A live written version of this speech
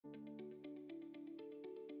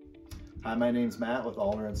Hi, my name's Matt with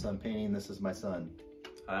Allner and Son Painting. This is my son.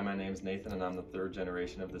 Hi, my name's Nathan and I'm the third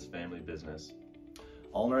generation of this family business.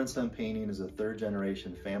 Allner and Son Painting is a third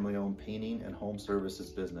generation family-owned painting and home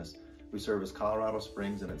services business. We service Colorado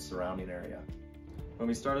Springs and its surrounding area. When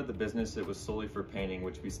we started the business, it was solely for painting,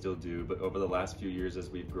 which we still do, but over the last few years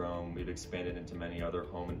as we've grown, we've expanded into many other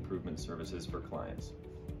home improvement services for clients.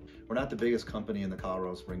 We're not the biggest company in the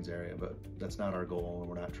Colorado Springs area, but that's not our goal, and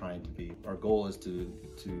we're not trying to be. Our goal is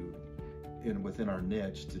within our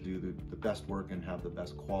niche, to do the best work and have the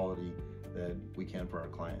best quality that we can for our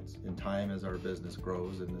clients. In time, as our business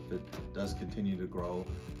grows, and if it does continue to grow,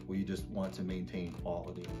 we just want to maintain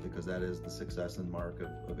quality, because that is the success and mark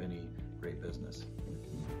of any great business.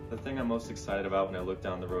 The thing I'm most excited about when I look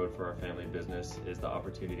down the road for our family business is the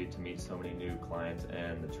opportunity to meet so many new clients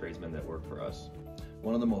and the tradesmen that work for us.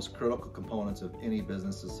 One of the most critical components of any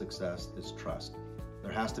business's success is trust.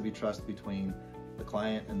 There has to be trust between the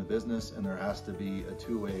client and the business, and there has to be a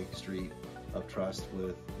two-way street of trust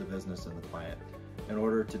with the business and the client. In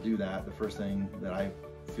order to do that, the first thing that I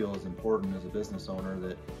feel is important as a business owner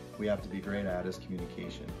that we have to be great at is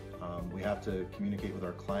communication. We have to communicate with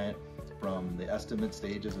our client from the estimate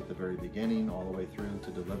stages at the very beginning all the way through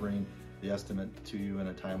to delivering the estimate to you in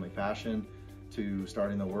a timely fashion, to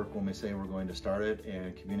starting the work when we say we're going to start it,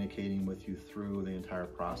 and communicating with you through the entire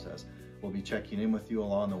process. We'll be checking in with you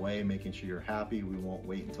along the way, making sure you're happy. We won't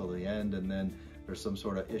wait until the end and then there's some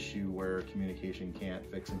sort of issue where communication can't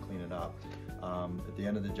fix and clean it up. At the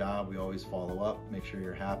end of the job, we always follow up, make sure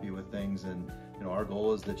you're happy with things, and our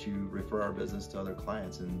goal is that you refer our business to other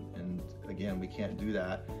clients, and again, we can't do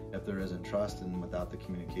that if there isn't trust, and without the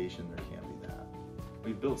communication, there can't be that.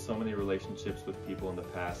 We've built so many relationships with people in the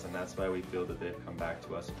past, and that's why we feel that they've come back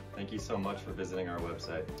to us. Thank you so much for visiting our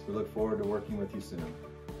website. We look forward to working with you soon.